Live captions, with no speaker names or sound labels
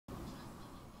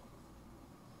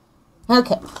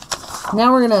Okay,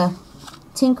 now we're going to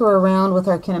tinker around with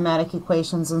our kinematic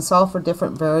equations and solve for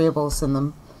different variables in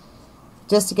them,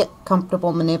 just to get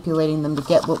comfortable manipulating them to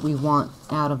get what we want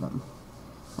out of them.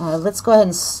 Let's go ahead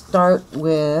and start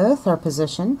with our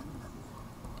position.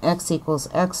 X equals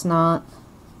x naught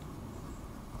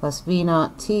plus v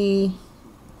naught t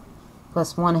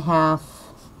plus 1/2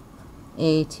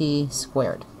 at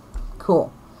squared.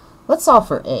 Cool. Let's solve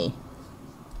for a.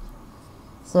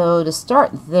 So to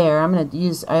start there, I'm going to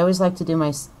use, I always like to do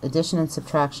my addition and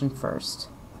subtraction first.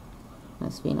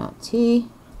 That's v naught t.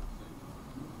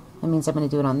 That means I'm going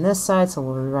to do it on this side, so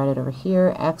we'll rewrite it over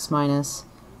here. X minus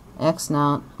x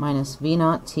naught minus v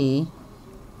naught t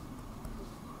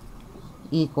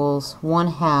equals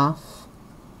 1/2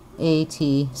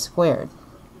 at squared.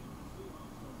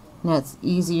 Now it's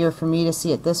easier for me to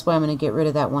see it this way. I'm going to get rid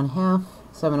of that 1/2,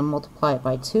 so I'm going to multiply it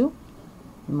by 2.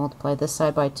 And multiply this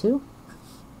side by 2.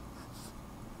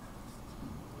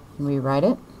 And rewrite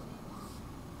it.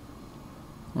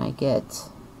 I get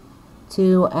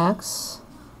 2x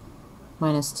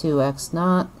minus 2x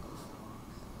naught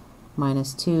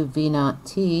minus 2v naught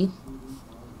t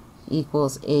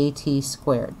equals at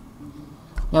squared.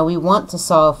 Now we want to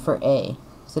solve for a.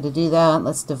 So to do that,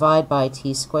 let's divide by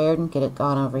t squared and get it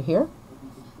gone over here.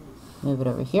 Move it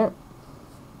over here.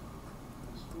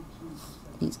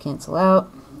 These cancel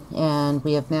out. And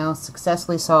we have now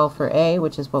successfully solved for a,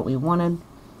 which is what we wanted.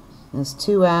 Is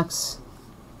 2x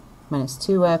minus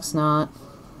 2x naught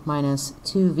minus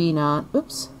 2v naught,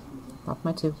 oops, off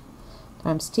my 2,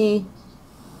 times t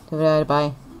divided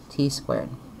by t squared.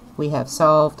 We have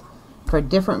solved for a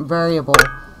different variable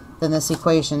than this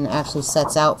equation actually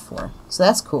sets out for. So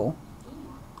that's cool.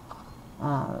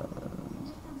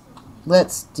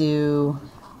 Let's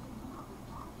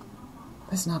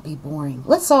not be boring.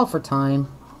 Let's solve for time.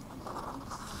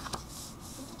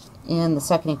 In the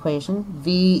second equation,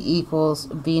 v equals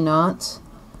v naught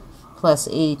plus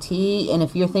at. And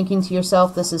if you're thinking to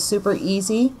yourself, this is super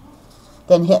easy,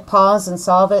 then hit pause and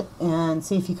solve it and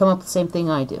see if you come up with the same thing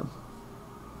I do.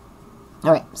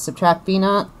 Alright, subtract v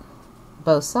naught,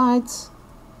 both sides.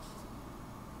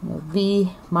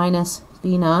 V minus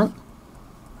v naught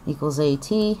equals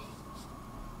at.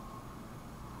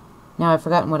 Now I've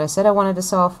forgotten what I said I wanted to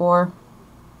solve for.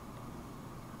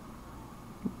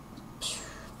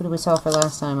 What did we solve for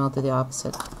last time? I'll do the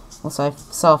opposite. We'll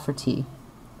solve for t.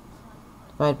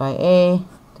 Divide by a,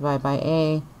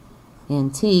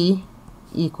 and t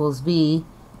equals v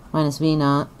minus v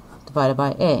naught divided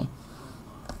by a.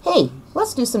 Hey,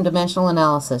 let's do some dimensional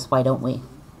analysis, why don't we?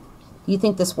 Do you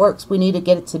think this works? We need to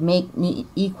get it to make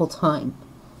equal time.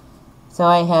 So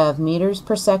I have meters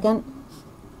per second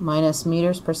minus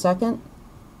meters per second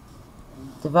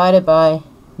divided by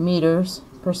meters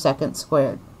per second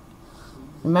squared.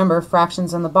 Remember,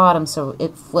 fractions on the bottom, so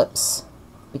it flips,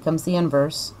 becomes the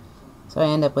inverse. So I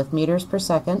end up with meters per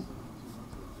second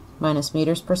minus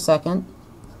meters per second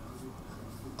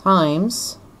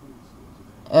times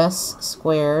s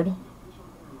squared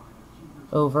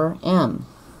over m.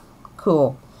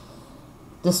 Cool.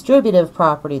 Distributive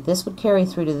property. This would carry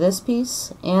through to this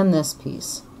piece and this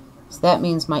piece. So that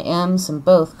means my m's and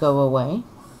both go away.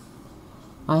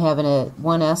 I have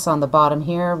one s on the bottom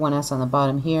here, one s on the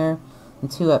bottom here, and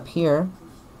 2 up here.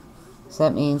 So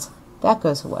that means that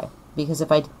goes away, because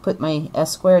if I put my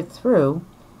s squared through,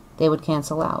 they would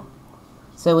cancel out.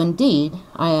 So indeed,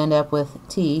 I end up with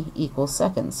t equals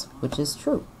seconds, which is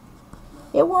true.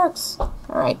 It works.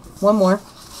 Alright, one more.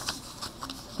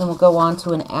 Then we'll go on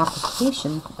to an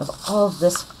application of all of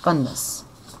this funness.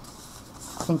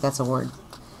 I think that's a word.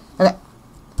 Okay.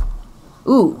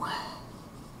 Ooh.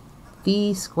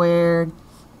 V squared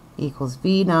equals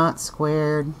v naught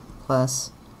squared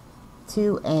plus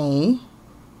 2a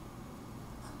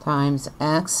times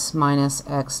x minus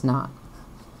x naught.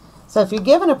 So if you're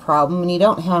given a problem and you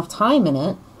don't have time in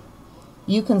it,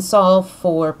 you can solve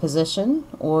for position,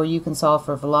 or you can solve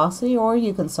for velocity, or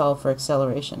you can solve for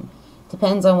acceleration.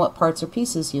 Depends on what parts or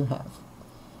pieces you have.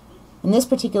 In this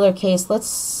particular case,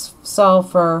 let's solve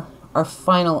for our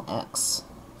final x.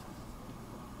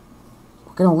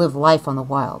 We're going to live life on the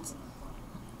wilds.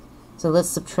 So let's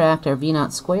subtract our v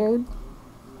naught squared.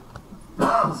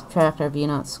 Subtract our v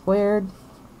naught squared.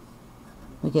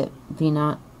 We get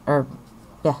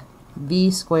v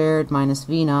squared minus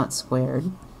v naught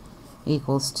squared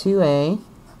equals 2a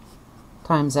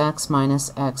times x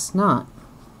minus x naught.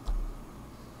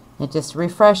 And just a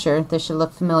refresher, this should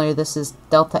look familiar. This is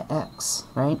delta x,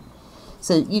 right?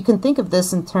 So you can think of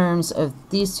this in terms of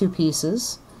these two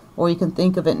pieces, or you can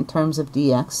think of it in terms of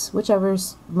dx. Whichever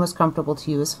is most comfortable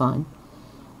to you is fine.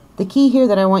 The key here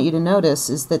that I want you to notice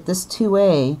is that this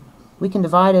 2a we can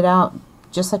divide it out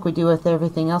just like we do with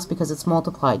everything else because it's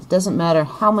multiplied. It doesn't matter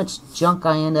how much junk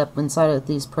I end up inside of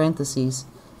these parentheses,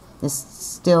 it's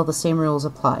still the same rules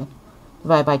apply.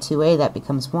 Divide by 2a, that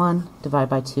becomes 1. Divide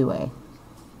by 2a.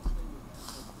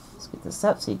 Let's get this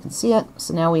up so you can see it.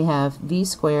 So now we have v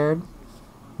squared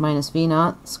minus v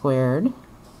naught squared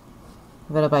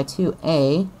divided by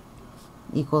 2a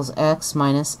equals x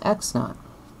minus x naught.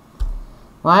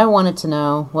 Well, I wanted to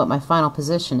know what my final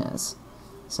position is.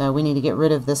 So we need to get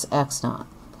rid of this x naught.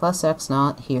 Plus x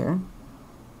naught here,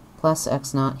 plus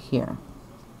x naught here.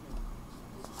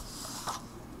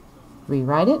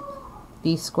 Rewrite it.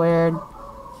 V squared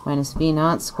minus v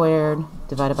naught squared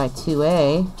divided by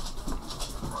 2a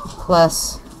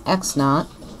plus x naught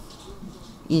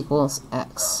equals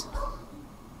x.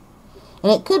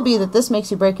 And it could be that this makes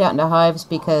you break out into hives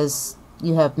because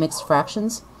you have mixed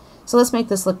fractions. So let's make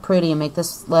this look pretty and make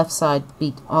this left side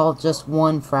be all just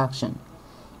one fraction.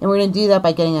 And we're going to do that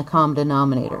by getting a common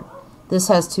denominator. This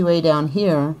has 2a down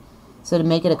here, so to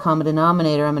make it a common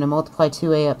denominator, I'm going to multiply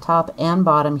 2a up top and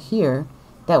bottom here.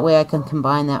 That way I can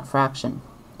combine that fraction.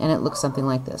 And it looks something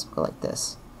like this. We'll go like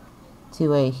this.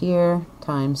 2a here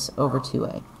times over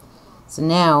 2a. So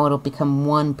now it'll become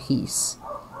one piece.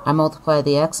 I multiply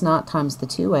the x naught times the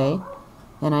 2a,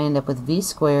 and I end up with v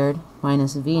squared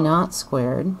minus v naught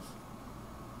squared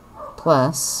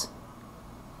plus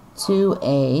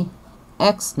 2a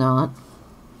x naught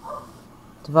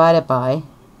divided by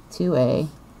 2a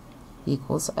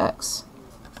equals x.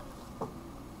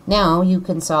 Now you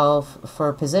can solve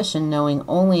for position knowing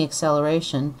only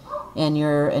acceleration and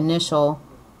your initial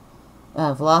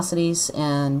velocities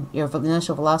and your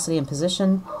initial velocity and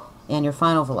position and your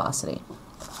final velocity.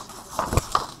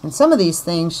 And some of these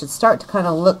things should start to kind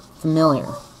of look familiar.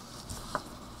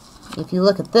 If you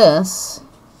look at this,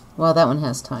 well, that one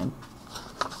has time.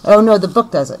 Oh no, the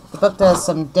book does it. The book does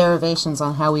some derivations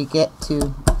on how we get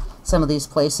to some of these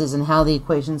places and how the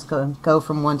equations go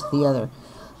from one to the other.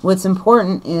 What's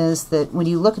important is that when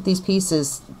you look at these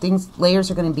pieces, layers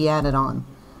are going to be added on.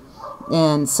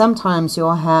 And sometimes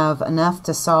you'll have enough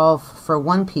to solve for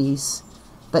one piece,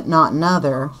 but not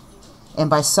another. And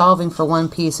by solving for one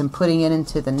piece and putting it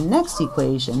into the next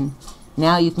equation,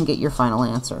 now you can get your final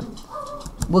answer.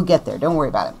 We'll get there. Don't worry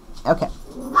about it. Okay.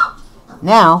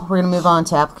 Now we're going to move on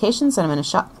to applications, and I'm going to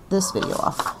shut this video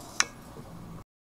off.